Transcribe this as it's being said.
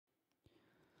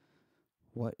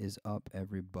What is up,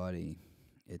 everybody?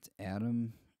 It's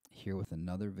Adam here with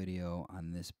another video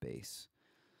on this bass.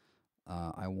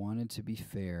 I wanted to be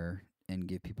fair and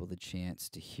give people the chance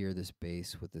to hear this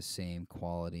bass with the same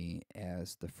quality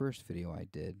as the first video I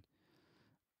did.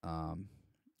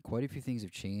 Quite a few things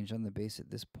have changed on the bass at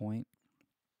this point.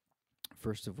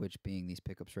 First of which being these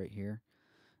pickups right here.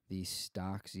 These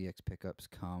stock ZX pickups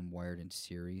come wired in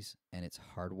series, and it's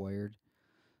hardwired.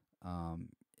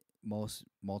 Most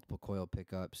multiple coil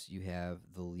pickups, you have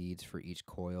the leads for each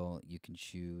coil. You can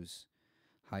choose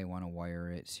how you want to wire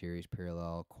it, series,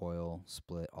 parallel, coil,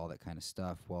 split, all that kind of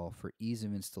stuff. Well, for ease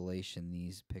of installation,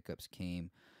 these pickups came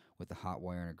with a hot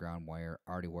wire and a ground wire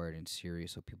already wired in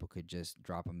series, so people could just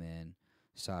drop them in,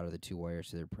 solder the two wires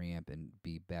to their preamp, and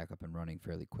be back up and running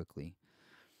fairly quickly.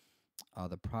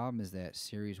 The problem is that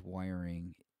series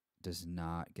wiring does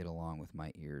not get along with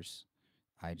my ears.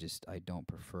 I don't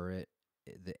prefer it.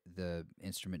 The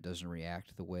instrument doesn't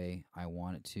react the way I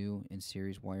want it to in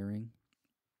series wiring.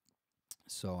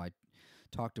 So I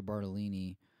talked to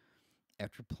Bartolini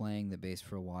after playing the bass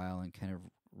for a while and kind of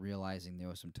realizing there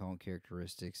was some tone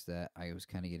characteristics that I was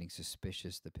kind of getting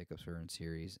suspicious the pickups were in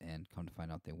series, and come to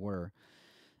find out they were.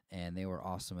 And they were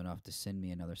awesome enough to send me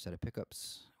another set of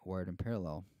pickups wired in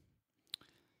parallel.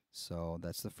 So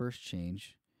that's the first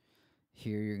change.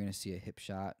 Here you're going to see a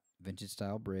Hipshot Vintage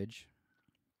Style bridge.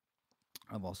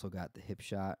 I've also got the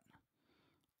Hipshot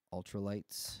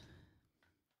Ultralites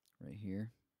right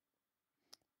here.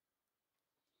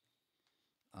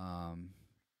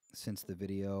 Since the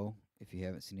video, if you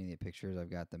haven't seen any of the pictures, I've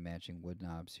got the matching wood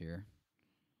knobs here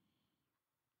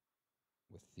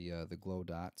with the glow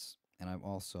dots, and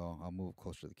I'll move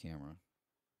closer to the camera.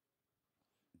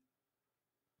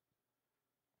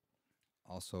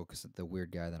 Also, because the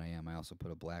weird guy that I am, I also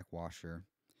put a black washer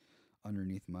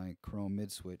underneath my chrome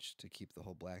mid switch to keep the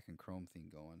whole black and chrome thing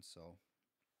going. So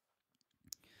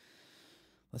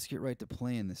let's get right to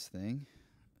playing this thing.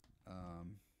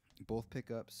 Both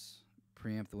pickups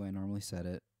preamp the way I normally set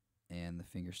it, and the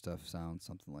finger stuff sounds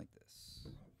something like this.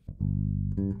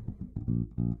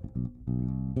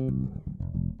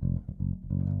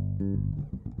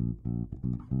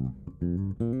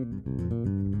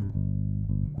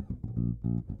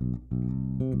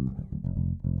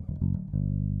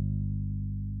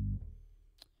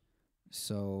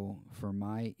 So for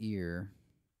my ear,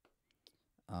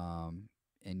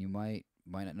 and you might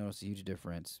not notice a huge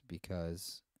difference,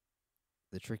 because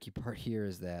the tricky part here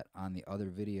is that on the other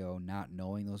video, not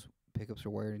knowing those pickups are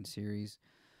wired in series,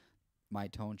 my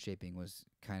tone shaping was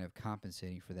kind of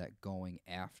compensating for that going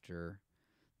after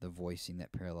the voicing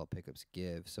that parallel pickups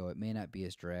give. So it may not be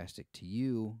as drastic to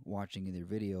you watching either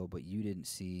video, but you didn't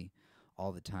see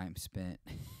all the time spent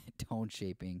tone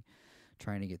shaping,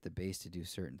 trying to get the bass to do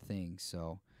certain things.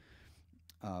 So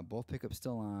both pickups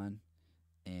still on,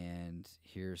 and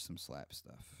here's some slap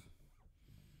stuff.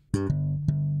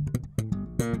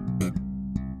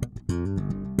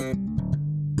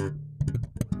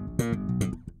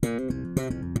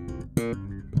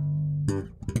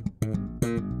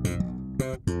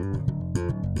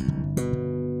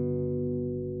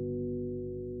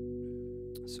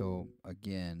 So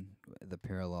again, the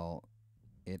parallel,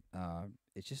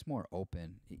 it's just more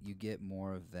open. You get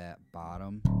more of that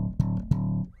bottom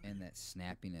and that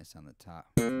snappiness on the top,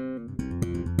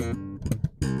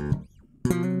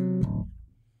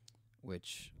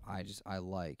 which I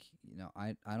like. You know,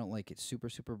 I don't like it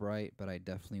super bright, but I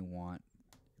definitely want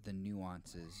the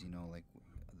nuances, you know, like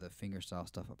the fingerstyle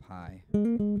stuff up high.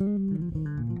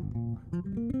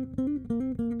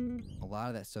 A lot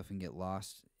of that stuff can get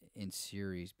lost in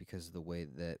series because of the way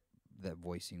that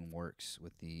voicing works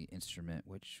with the instrument,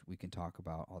 which we can talk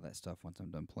about all that stuff once I'm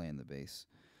done playing the bass.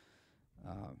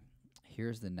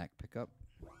 Here's the neck pickup.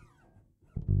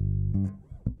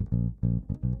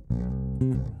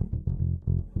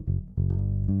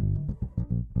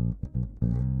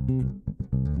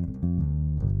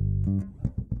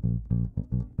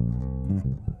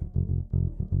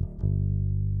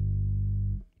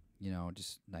 You know,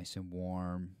 just nice and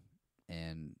warm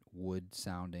and wood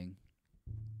sounding.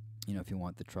 You know, if you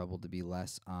want the treble to be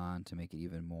less on, to make it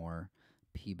even more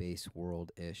P-bass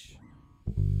world-ish.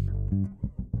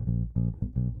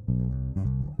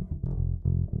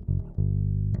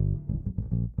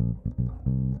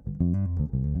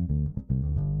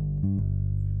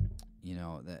 You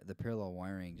know, the parallel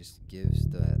wiring just gives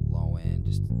that low end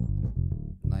just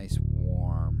nice,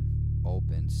 warm,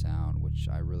 open sound, which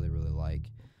I really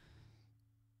like.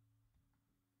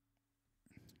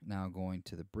 Now going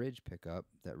to the bridge pickup,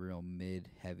 that real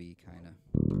mid-heavy kind of.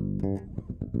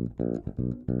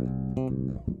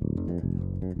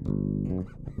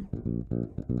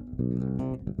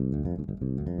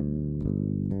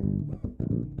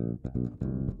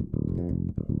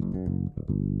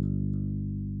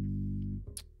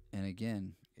 And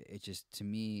again, it just, to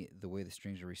me, the way the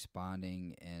strings are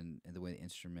responding and the way the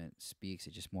instrument speaks,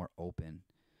 it's just more open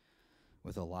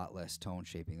with a lot less tone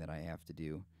shaping that I have to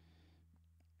do.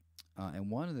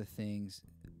 And one of the things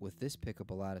with this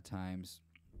pickup, a lot of times,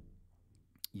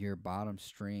 your bottom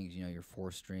strings, you know, your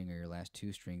fourth string or your last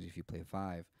two strings, if you play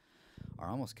five, are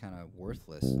almost kind of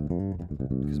worthless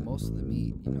because most of the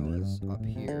meat, you know, is up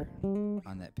here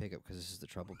on that pickup because this is the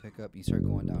treble pickup. You start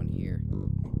going down here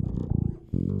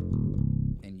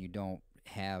and you don't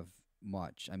have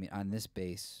much. I mean, on this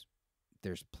bass,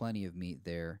 there's plenty of meat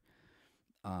there,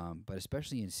 but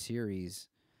especially in series,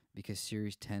 because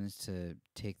series tends to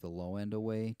take the low end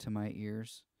away to my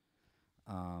ears.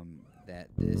 That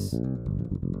this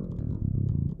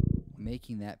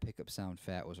making that pickup sound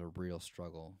fat was a real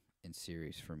struggle in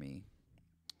series for me.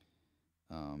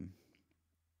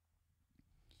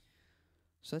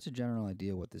 So that's a general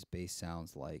idea what this bass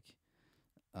sounds like.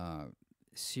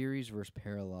 Series versus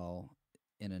parallel,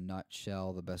 in a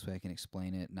nutshell, the best way I can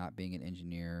explain it, not being an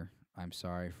engineer, I'm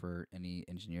sorry for any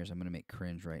engineers, I'm going to make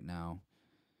cringe right now.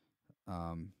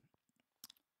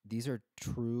 These are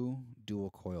true dual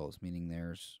coils, meaning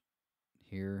there's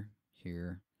here,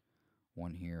 here,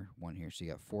 one here, one here. So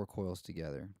you got four coils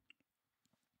together.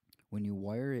 When you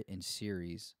wire it in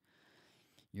series,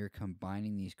 you're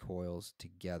combining these coils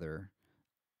together,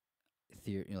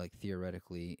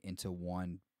 theoretically, into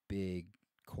one big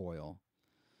coil.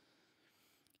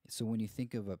 So when you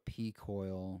think of a P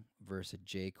coil versus a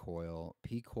J coil,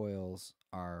 P coils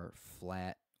are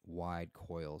flat, wide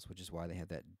coils, which is why they have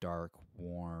that dark,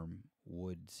 warm,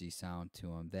 woodsy sound to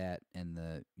them. That and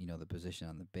the position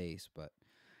on the bass. But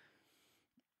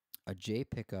a J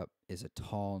pickup is a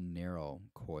tall, narrow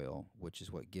coil, which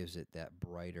is what gives it that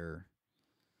brighter,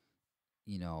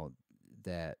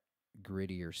 that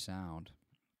grittier sound.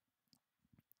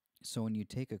 So when you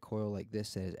take a coil like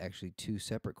this that is actually two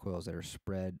separate coils that are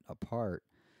spread apart,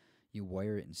 you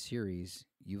wire it in series,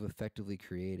 you've effectively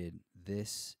created,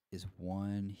 this is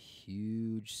one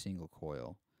huge single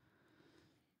coil.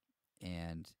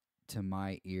 And to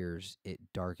my ears, it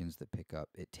darkens the pickup.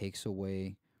 It takes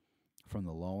away from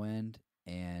the low end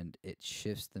and it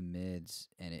shifts the mids,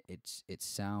 and it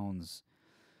sounds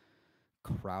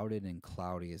crowded and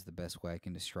cloudy is the best way I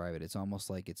can describe it. It's almost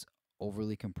like it's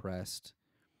overly compressed,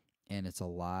 and it's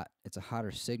a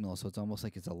hotter signal, so it's almost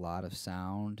like it's a lot of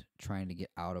sound trying to get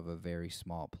out of a very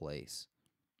small place.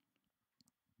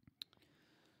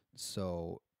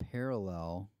 So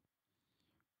parallel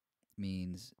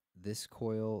means this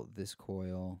coil, this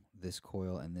coil, this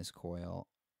coil, and this coil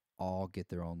all get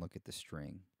their own look at the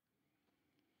string.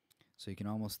 So you can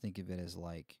almost think of it as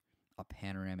like a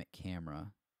panoramic camera,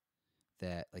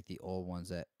 that like the old ones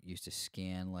that used to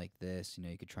scan like this,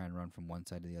 you could try and run from one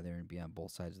side to the other and be on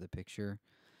both sides of the picture.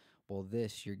 Well,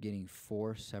 this, you're getting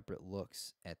four separate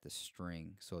looks at the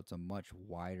string, so it's a much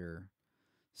wider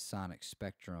sonic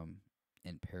spectrum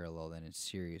in parallel than in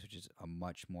series, which is a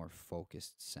much more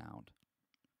focused sound.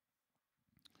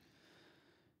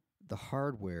 The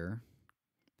hardware,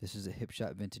 this is a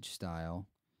Hipshot Vintage Style.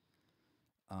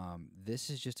 This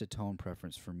is just a tone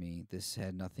preference for me. This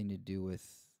had nothing to do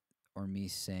with, or me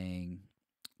saying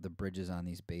the bridges on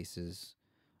these basses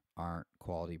aren't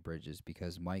quality bridges,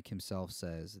 because Mike himself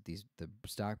says that the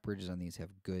stock bridges on these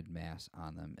have good mass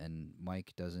on them, and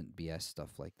Mike doesn't BS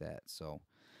stuff like that. So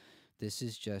this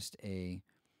is just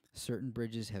certain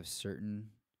bridges have certain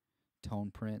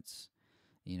tone prints,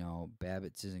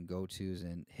 Babbitt's and go-tos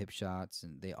and Hipshots,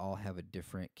 and they all have a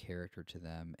different character to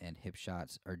them, and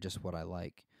Hipshots are just what I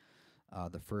like.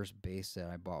 The first bass that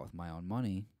I bought with my own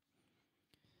money,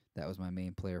 that was my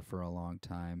main player for a long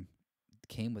time,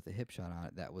 came with a Hipshot on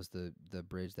it. That was the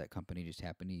bridge that company just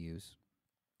happened to use.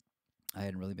 I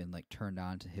hadn't really been turned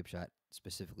on to Hipshot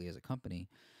specifically as a company,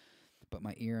 but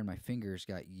my ear and my fingers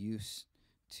got used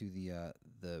to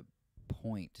the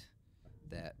point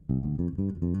that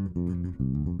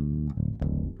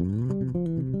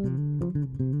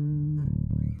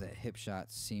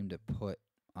Hipshots seem to put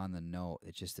on the note.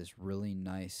 It's just this really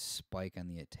nice spike on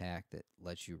the attack that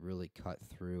lets you really cut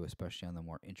through, especially on the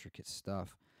more intricate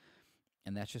stuff.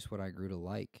 And that's just what I grew to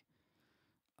like.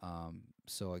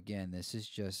 So again, this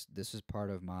is part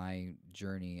of my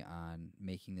journey on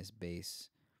making this bass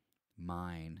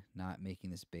mine, not making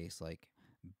this bass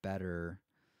better,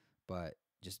 but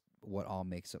just what all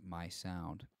makes up my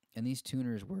sound. And these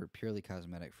tuners were purely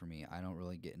cosmetic for me. I don't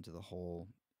really get into the whole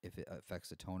if it affects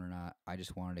the tone or not. I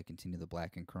just wanted to continue the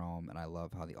black and chrome, and I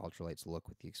love how the ultralights look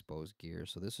with the exposed gear.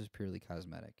 So this is purely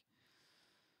cosmetic.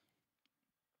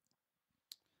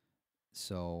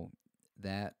 So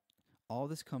that all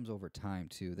this comes over time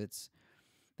too. That's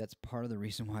part of the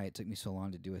reason why it took me so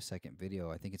long to do a second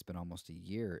video. I think it's been almost a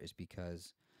year, is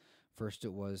because first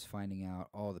it was finding out,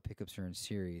 oh, the pickups are in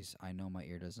series. I know my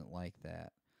ear doesn't like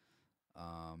that.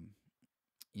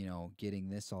 You know, getting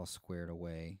this all squared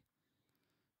away,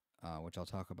 which I'll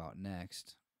talk about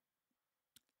next.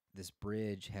 This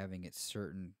bridge having its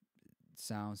certain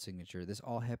sound signature. This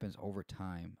all happens over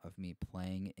time of me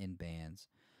playing in bands,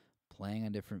 playing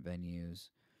on different venues,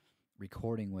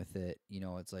 recording with it. You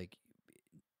know, it's like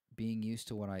being used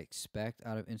to what I expect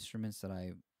out of instruments that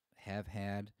I have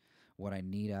had, what I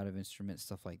need out of instruments,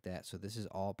 stuff like that. So this is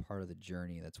all part of the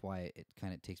journey. That's why it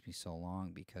kind of takes me so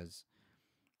long, because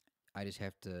I just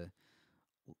have to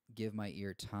give my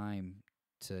ear time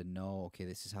to know, okay,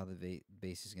 this is how the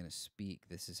bass is going to speak.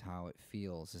 This is how it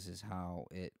feels. This is how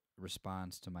it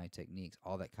responds to my techniques.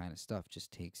 All that kind of stuff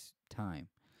just takes time.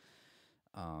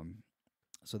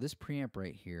 So this preamp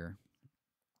right here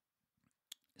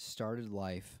started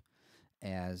life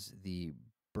as the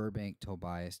Burbank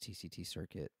Tobias TCT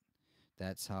circuit.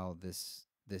 That's how this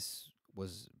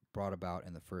was brought about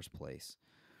in the first place.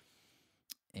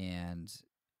 And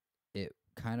it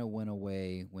kind of went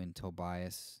away when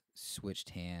Tobias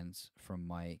switched hands from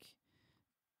Mike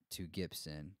to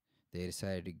Gibson. They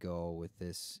decided to go with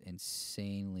this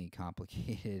insanely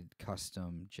complicated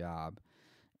custom job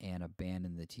and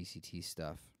abandon the TCT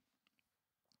stuff.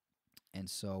 And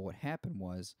so what happened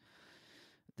was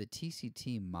the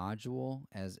TCT module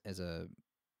as a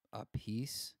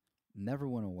piece never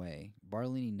went away.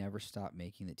 Bartolini never stopped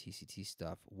making the TCT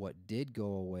stuff. What did go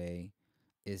away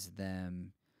is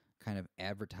them kind of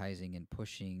advertising and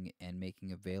pushing and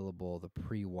making available the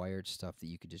pre-wired stuff that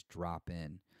you could just drop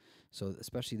in. So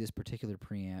especially this particular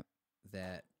preamp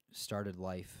that started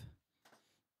life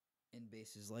in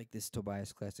basses like this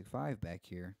Tobias Classic 5 back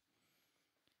here,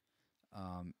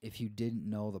 if you didn't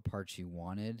know the parts you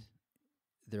wanted,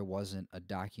 there wasn't a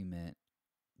document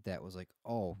that was like,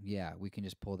 oh, yeah, we can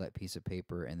just pull that piece of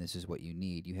paper and this is what you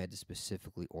need. You had to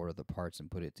specifically order the parts and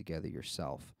put it together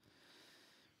yourself.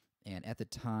 And at the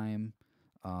time,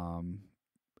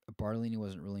 Bartolini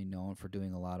wasn't really known for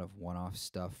doing a lot of one-off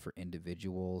stuff for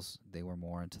individuals. They were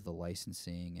more into the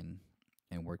licensing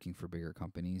and working for bigger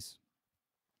companies.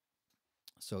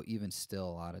 So even still,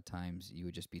 a lot of times you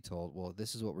would just be told, well,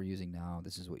 this is what we're using now.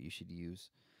 This is what you should use.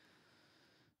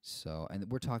 So, and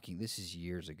we're talking, this is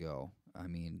years ago. I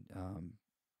mean,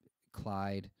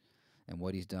 Clyde and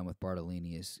what he's done with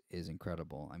Bartolini is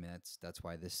incredible. I mean, that's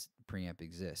why this preamp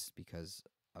exists, because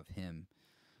of him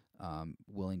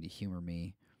willing to humor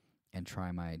me and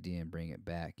try my idea and bring it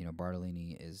back. You know,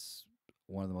 Bartolini is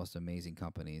one of the most amazing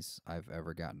companies I've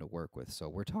ever gotten to work with. So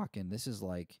we're talking, this is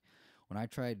like, when I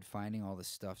tried finding all this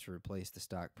stuff to replace the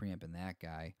stock preamp in that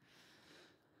guy,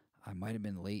 I might have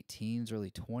been late teens,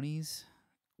 early 20s,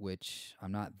 which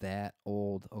I'm not that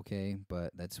old, okay,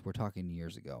 but we're talking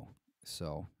years ago.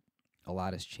 So a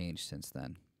lot has changed since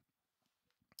then.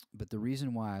 But the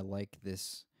reason why I like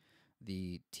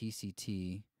the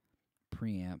TCT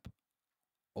preamp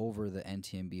over the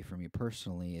NTMB for me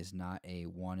personally, is not a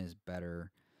one is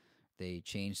better. They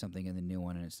changed something in the new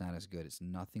one and it's not as good. It's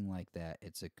nothing like that.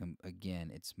 It's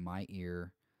again, it's my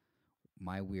ear,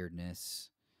 my weirdness.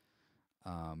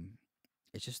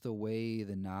 It's just the way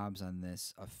the knobs on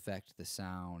this affect the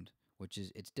sound, which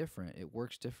is, it's different. It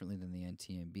works differently than the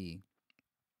NTMB.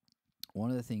 One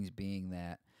of the things being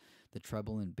that the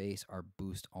treble and bass are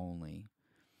boost only.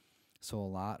 So a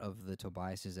lot of the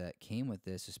Tobiases that came with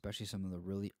this, especially some of the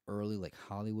really early like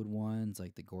Hollywood ones,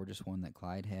 like the gorgeous one that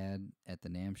Clyde had at the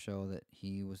NAMM show that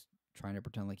he was trying to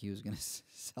pretend like he was going to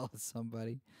sell to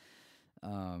somebody,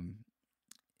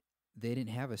 they didn't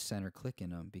have a center click in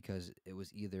them, because it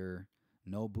was either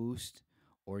no boost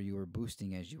or you were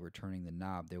boosting as you were turning the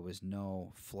knob. There was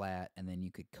no flat and then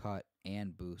you could cut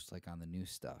and boost like on the new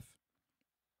stuff.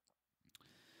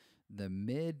 The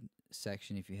mid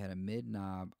section, if you had a mid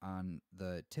knob on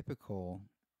the typical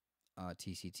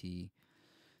TCT,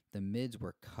 the mids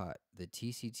were cut. The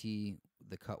TCT,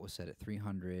 the cut was set at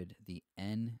 300, the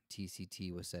N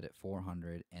TCT was set at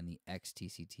 400, and the X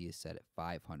TCT is set at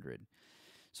 500.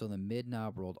 So the mid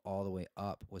knob rolled all the way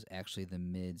up was actually the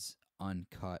mids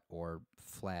uncut or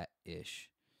flat-ish.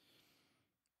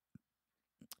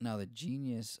 Now the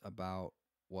genius about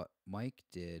what Mike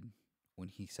did when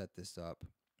he set this up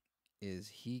is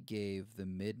he gave the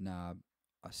mid knob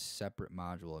a separate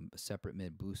module, a separate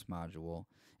mid boost module,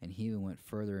 and he even went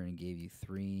further and gave you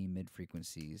 3 mid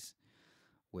frequencies,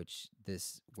 which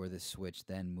where this switch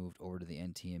then moved over to the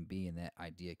NTMB, and that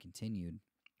idea continued.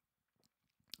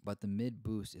 But the mid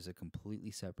boost is a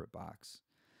completely separate box,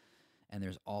 and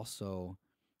there's also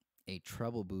a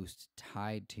treble boost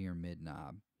tied to your mid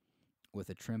knob with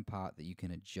a trim pot that you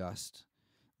can adjust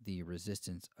the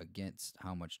resistance against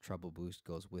how much treble boost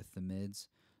goes with the mids.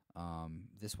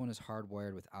 This one is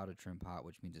hardwired without a trim pot,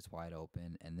 which means it's wide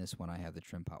open, and this one I have the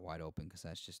trim pot wide open because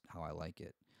that's just how I like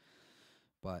it.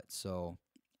 But so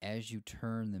as you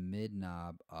turn the mid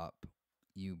knob up,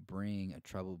 you bring a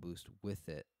treble boost with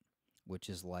it, which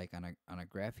is like on a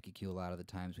graphic EQ. A lot of the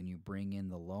times when you bring in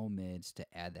the low mids to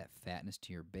add that fatness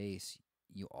to your bass,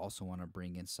 you also want to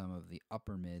bring in some of the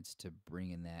upper mids to bring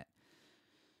in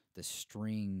the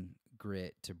string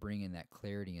grit, to bring in that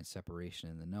clarity and separation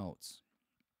in the notes.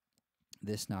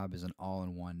 This knob is an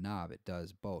all-in-one knob. It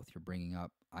does both. You're bringing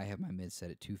up, I have my mid set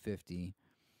at 250,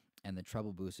 and the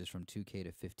treble boost is from 2K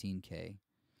to 15K.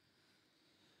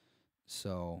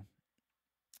 So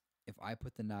if I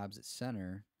put the knobs at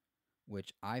center,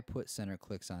 which I put center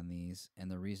clicks on these, and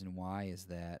the reason why is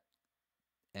that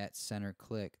at center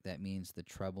click, that means the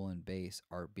treble and bass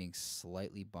are being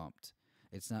slightly bumped.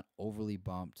 It's not overly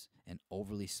bumped and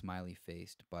overly smiley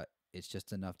faced, but it's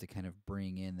just enough to kind of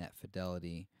bring in that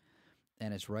fidelity.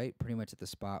 And it's right pretty much at the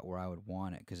spot where I would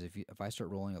want it, because if I start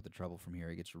rolling up the treble from here,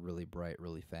 it gets really bright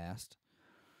really fast.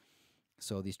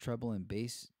 So these treble and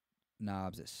bass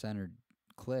knobs at center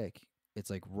click,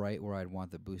 it's like right where I'd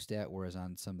want the boost at, whereas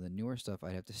on some of the newer stuff,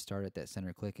 I'd have to start at that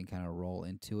center click and kind of roll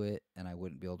into it, and I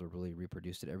wouldn't be able to really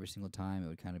reproduce it every single time. It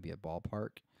would kind of be a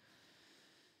ballpark.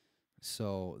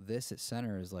 So this at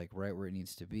center is like right where it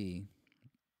needs to be.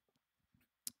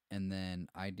 And then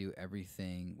I do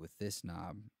everything with this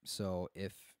knob. So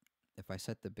if I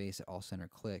set the bass at all center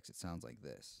clicks, it sounds like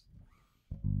this.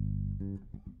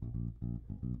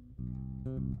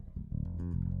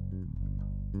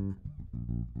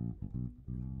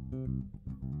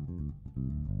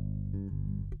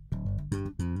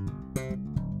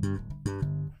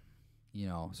 You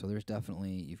know, so there's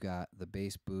definitely, you've got the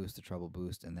bass boost, the treble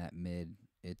boost, and that mid.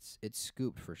 It's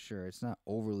scooped for sure. It's not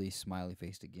overly smiley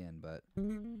faced again, but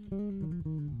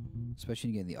especially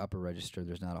when you get in the upper register,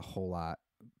 there's not a whole lot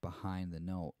behind the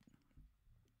note.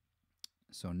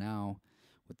 So now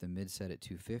with the mid set at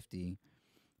 250,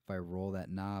 if I roll that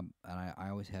knob, and I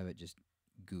always have it just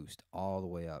goosed all the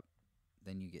way up,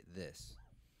 then you get this.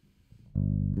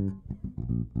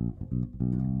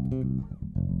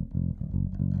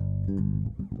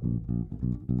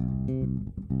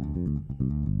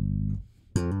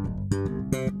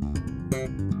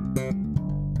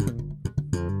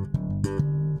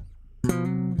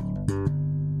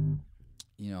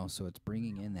 You know, so it's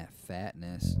bringing in that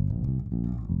fatness,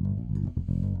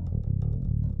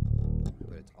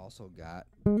 but it's also got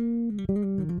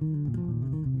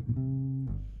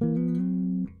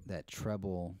that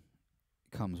treble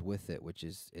comes with it, which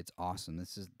is, it's awesome.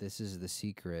 This is the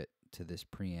secret to this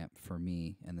preamp for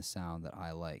me and the sound that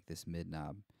I like, this mid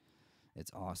knob.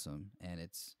 It's awesome, and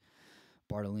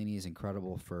Bartolini is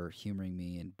incredible for humoring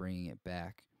me and bringing it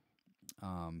back.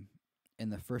 In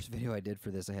the first video I did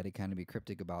for this, I had to kind of be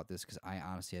cryptic about this because I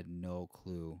honestly had no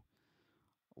clue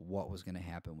what was going to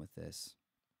happen with this.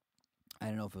 I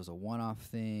didn't know if it was a one-off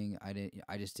thing.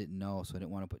 I just didn't know, so I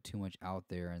didn't want to put too much out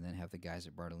there and then have the guys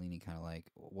at Bartolini kind of like,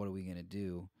 what are we going to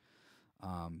do?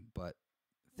 But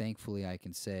thankfully, I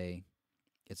can say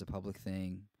it's a public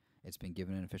thing. It's been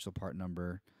given an official part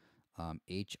number,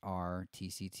 HR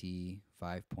TCT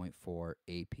 5.4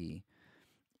 AP.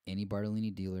 Any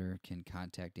Bartolini dealer can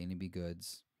contact A&B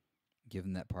Goods, give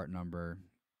them that part number,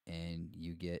 and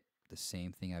you get the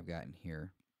same thing I've gotten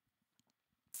here.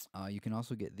 You can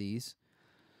also get these.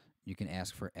 You can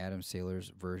ask for Adam Saylor's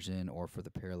version or for the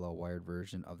parallel wired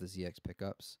version of the ZX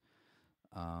pickups.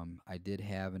 I did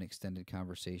have an extended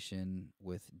conversation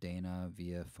with Dana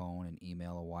via phone and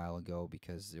email a while ago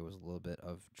because there was a little bit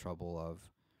of trouble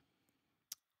of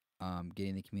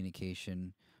getting the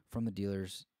communication from the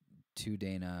dealers to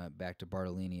Dana back to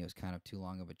Bartolini. It was kind of too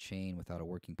long of a chain without a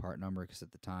working part number, because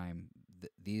at the time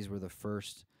these were the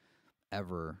first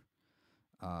ever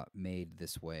made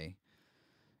this way.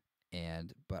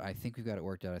 But I think we've got it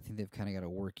worked out. I think they've kind of got a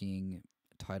working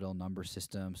title number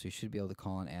system, so you should be able to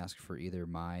call and ask for either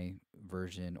my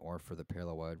version or for the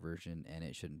parallel wired version, and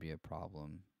it shouldn't be a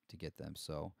problem to get them.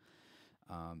 So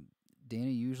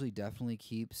Dana usually definitely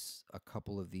keeps a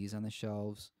couple of these on the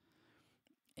shelves.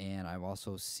 And I've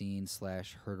also seen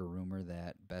 / heard a rumor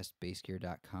that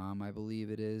bestbassgear.com, I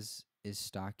believe it is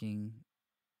stocking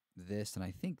this, and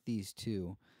I think these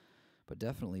two, but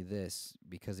definitely this,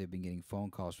 because they've been getting phone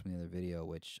calls from the other video,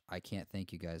 which I can't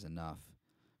thank you guys enough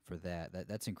for that.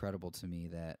 That's incredible to me.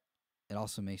 That it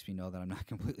also makes me know that I'm not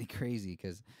completely crazy,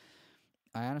 because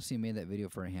I honestly made that video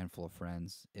for a handful of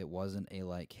friends. It wasn't a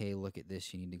like, hey, look at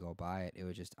this, you need to go buy it. It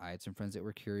was just I had some friends that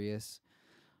were curious.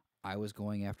 I was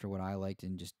going after what I liked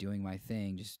and just doing my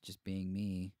thing, just being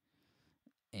me.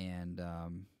 And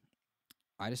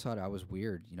I just thought I was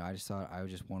weird. You know, I just thought I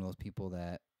was just one of those people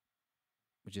that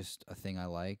was just a thing I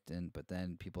liked, and but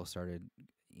then people started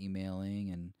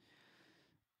emailing, and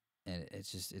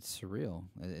it's just it's surreal.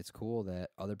 It's cool that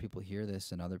other people hear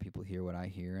this and other people hear what I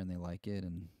hear and they like it,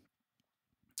 and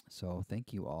so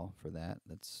thank you all for that.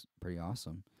 That's pretty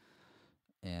awesome.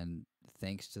 And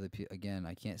thanks to again,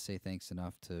 I can't say thanks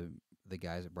enough to the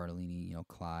guys at Bartolini, you know,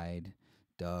 Clyde,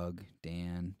 Doug,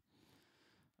 Dan,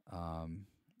 um,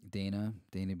 Dana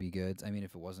Be Goods. I mean,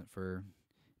 if it wasn't for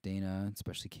Dana,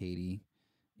 especially Katie,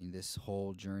 in this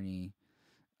whole journey,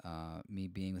 me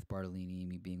being with Bartolini,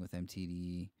 me being with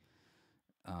MTD,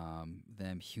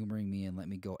 them humoring me and let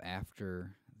me go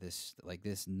after this, like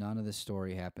this, none of this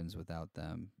story happens without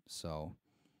them. So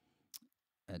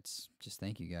it's just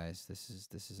thank you guys. This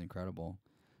is incredible.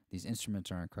 These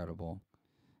instruments are incredible.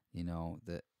 You know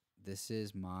that this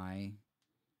is my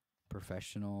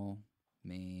professional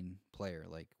main player.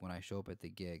 Like when I show up at the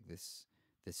gig, this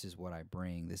is what I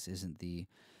bring. This isn't the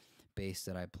bass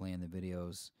that I play in the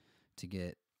videos to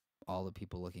get all the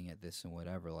people looking at this and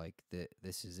whatever. Like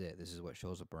this is it. This is what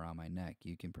shows up around my neck.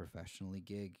 You can professionally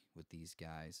gig with these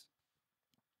guys.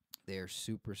 They are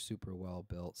super well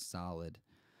built, solid,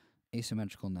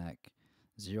 asymmetrical neck,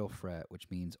 0 fret, which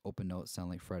means open notes sound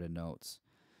like fretted notes.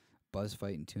 Buzz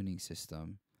fight and tuning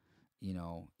system. You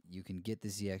know, you can get the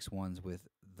ZX1s with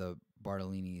the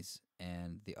Bartolinis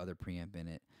and the other preamp in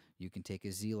it. You can take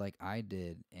a Z like I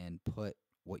did and put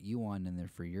what you want in there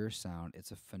for your sound.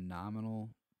 It's a phenomenal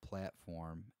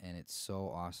platform, and it's so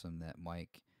awesome that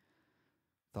Mike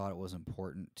thought it was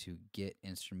important to get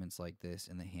instruments like this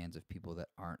in the hands of people that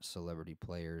aren't celebrity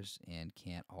players and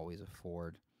can't always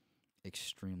afford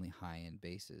extremely high-end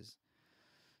basses.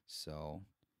 So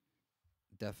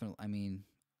definitely, I mean,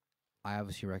 I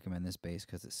obviously recommend this bass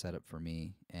because it's set up for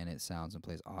me and it sounds and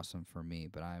plays awesome for me.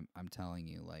 But I'm telling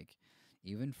you, like,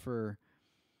 even for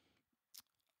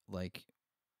like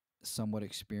somewhat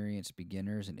experienced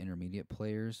beginners and intermediate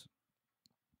players,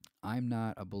 I'm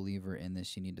not a believer in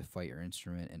this. You need to fight your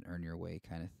instrument and earn your way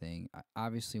kind of thing.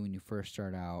 Obviously, when you first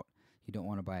start out, you don't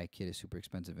want to buy a kid a super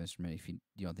expensive instrument if you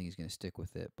don't think he's going to stick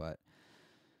with it. But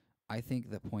I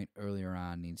think the point earlier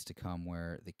on needs to come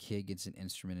where the kid gets an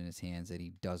instrument in his hands that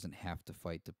he doesn't have to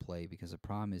fight to play, because the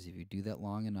problem is if you do that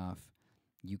long enough,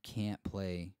 you can't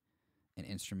play an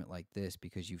instrument like this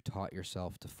because you've taught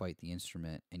yourself to fight the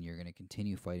instrument, and you're going to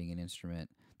continue fighting an instrument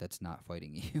that's not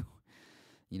fighting you.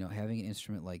 You know, having an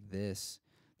instrument like this,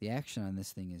 the action on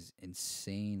this thing is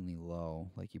insanely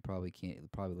low. Like you probably can't,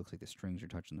 it probably looks like the strings are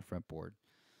touching the fretboard.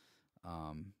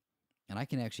 And I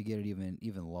can actually get it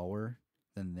even lower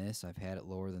than this. I've had it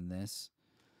lower than this.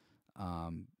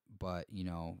 But, you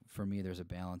know, for me, there's a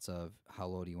balance of how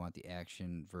low do you want the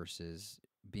action versus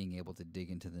being able to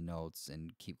dig into the notes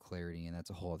and keep clarity, and that's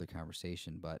a whole other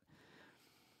conversation. But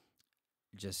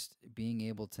just being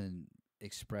able to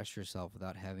express yourself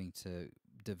without having to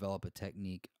develop a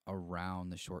technique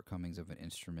around the shortcomings of an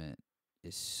instrument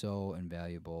is so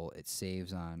invaluable. It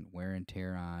saves on wear and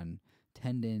tear on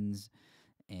tendons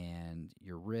and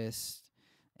your wrist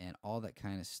and all that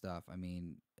kind of stuff. I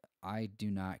mean, I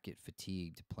do not get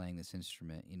fatigued playing this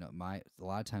instrument. You know, a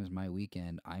lot of times my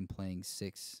weekend, I'm playing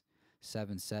 6,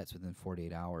 7 sets within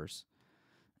 48 hours.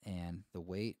 And the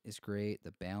weight is great,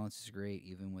 the balance is great,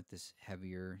 even with this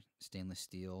heavier stainless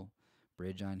steel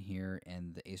bridge on here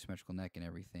and the asymmetrical neck and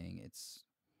everything.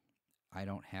 I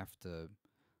don't have to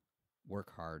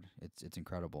work hard. It's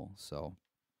incredible. So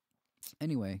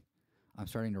anyway, I'm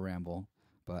starting to ramble,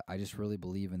 but I just really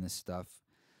believe in this stuff,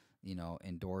 you know,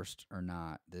 endorsed or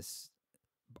not.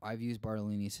 I've used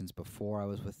Bartolini since before I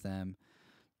was with them.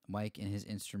 Mike and his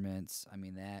instruments, I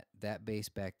mean, that bass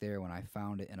back there, when I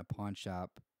found it in a pawn shop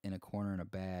in a corner in a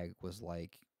bag, was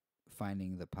like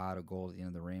finding the pot of gold at the end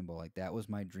of the rainbow. Like, that was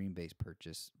my dream bass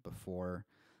purchase before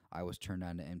I was turned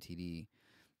on to MTD.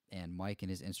 And Mike and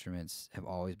his instruments have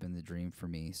always been the dream for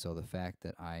me. So the fact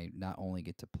that I not only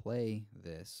get to play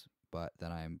this, but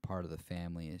that I'm part of the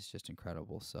family is just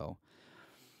incredible. So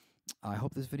I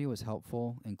hope this video was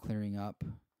helpful in clearing up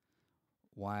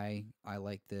why I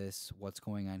like this, what's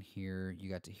going on here. You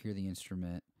got to hear the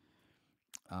instrument.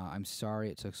 I'm sorry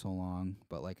it took so long,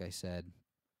 but like I said,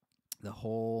 the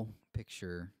whole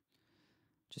picture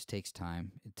just takes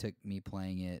time. It took me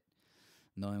playing it,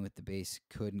 knowing what the bass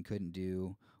could and couldn't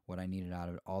do, what I needed out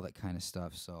of it, all that kind of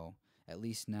stuff. So at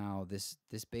least now this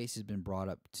bass has been brought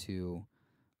up to,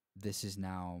 this is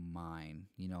now mine.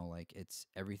 You know, like, it's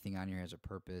everything on here has a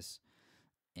purpose,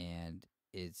 and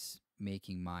it's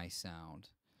making my sound.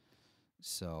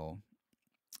 So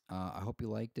I hope you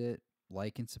liked it.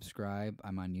 Like and subscribe.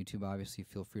 I'm on YouTube, obviously.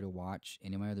 Feel free to watch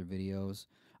any of my other videos.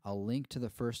 I'll link to the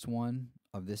first one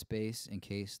of this bass in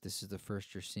case this is the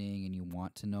first you're seeing and you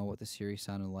want to know what the series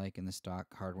sounded like and the stock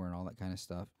hardware and all that kind of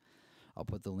stuff. I'll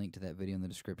put the link to that video in the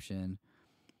description.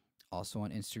 Also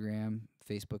on Instagram,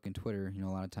 Facebook, and Twitter. You know,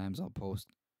 a lot of times I'll post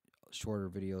shorter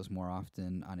videos more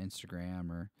often on Instagram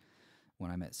or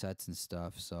when I'm at sets and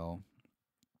stuff. So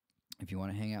if you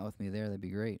want to hang out with me there, that'd be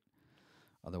great.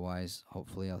 Otherwise,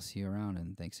 hopefully I'll see you around,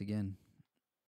 and thanks again.